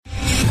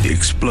The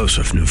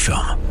explosive new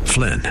film,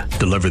 Flynn,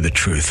 Deliver the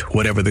Truth,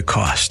 Whatever the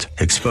Cost,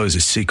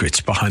 exposes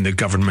secrets behind the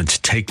government's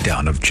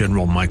takedown of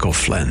General Michael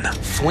Flynn.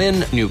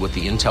 Flynn knew what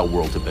the intel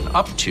world had been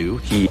up to.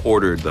 He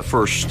ordered the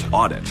first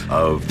audit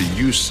of the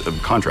use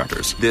of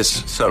contractors.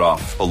 This set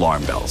off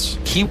alarm bells.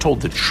 He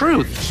told the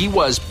truth. He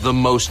was the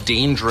most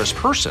dangerous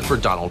person for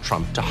Donald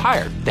Trump to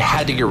hire. They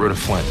had to get rid of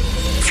Flynn.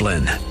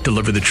 Flynn,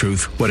 Deliver the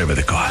Truth, Whatever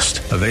the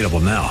Cost. Available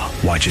now.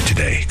 Watch it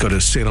today. Go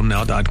to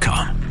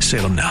salemnow.com.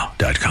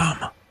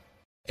 salemnow.com.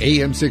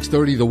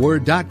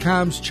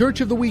 AM630TheWord.com's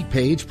Church of the Week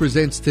page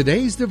presents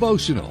today's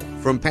devotional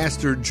from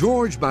Pastor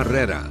George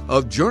Barrera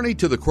of Journey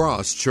to the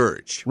Cross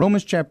Church.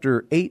 Romans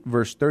chapter 8,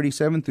 verse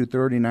 37 through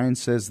 39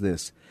 says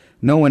this,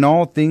 "No, in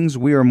all things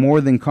we are more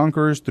than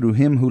conquerors through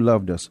him who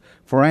loved us.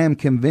 For I am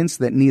convinced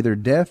that neither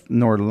death,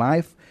 nor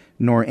life,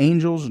 nor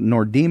angels,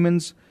 nor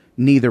demons,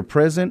 neither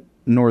present,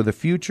 nor the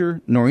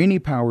future, nor any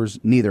powers,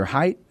 neither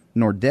height,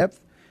 nor depth,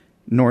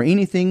 nor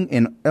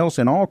anything else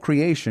in all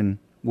creation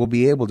will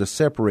be able to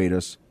separate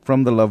us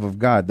from the love of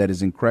God that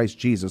is in Christ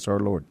Jesus our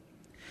Lord."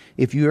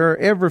 If you are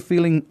ever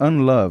feeling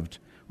unloved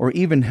or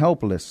even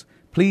helpless,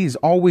 please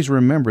always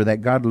remember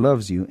that God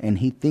loves you and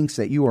he thinks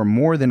that you are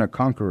more than a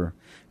conqueror.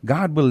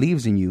 God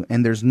believes in you,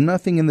 and there's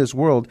nothing in this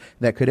world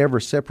that could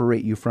ever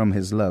separate you from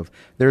his love.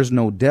 There's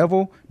no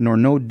devil nor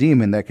no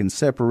demon that can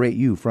separate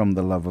you from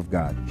the love of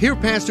God. Hear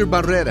Pastor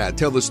Barrera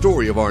tell the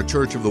story of our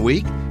Church of the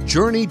Week,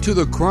 Journey to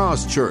the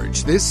Cross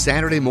Church, this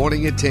Saturday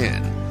morning at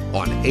 10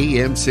 on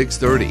AM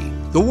 630.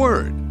 The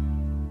Word.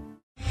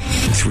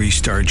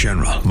 Three-star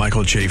General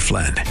Michael J.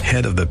 Flynn,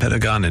 head of the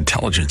Pentagon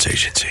Intelligence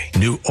Agency,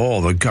 knew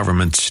all the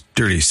government's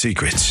dirty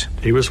secrets.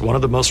 He was one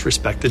of the most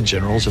respected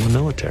generals in the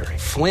military.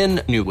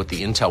 Flynn knew what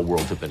the intel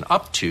world had been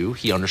up to.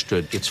 He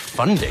understood its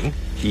funding.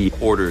 He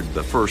ordered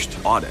the first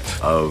audit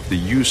of the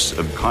use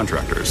of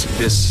contractors.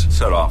 This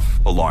set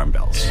off alarm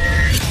bells.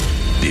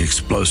 The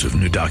explosive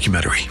new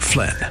documentary,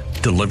 Flynn,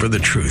 Deliver the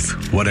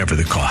Truth, Whatever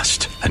the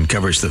Cost,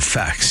 uncovers the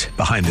facts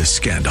behind this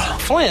scandal.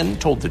 Flynn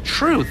told the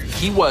truth.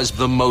 He was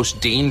the most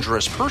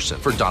dangerous person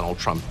for Donald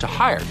Trump to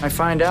hire. I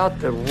find out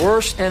the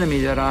worst enemy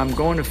that I'm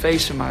going to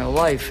face in my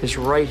life is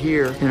right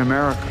here in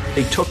America.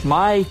 They took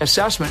my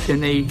assessment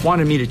and they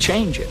wanted me to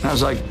change it. And I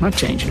was like, I'm not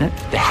changing it.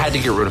 They had to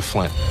get rid of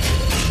Flynn.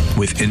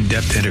 With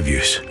in-depth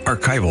interviews,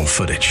 archival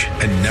footage,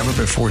 and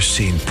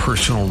never-before-seen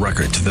personal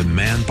records of the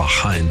man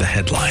behind the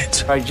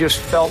headlines. I just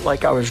felt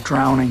like I was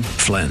drowning.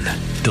 Flynn,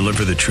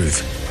 Deliver the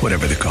Truth,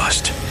 Whatever the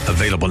Cost.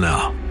 Available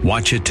now.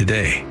 Watch it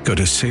today. Go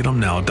to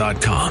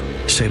salemnow.com.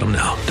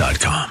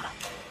 salemnow.com.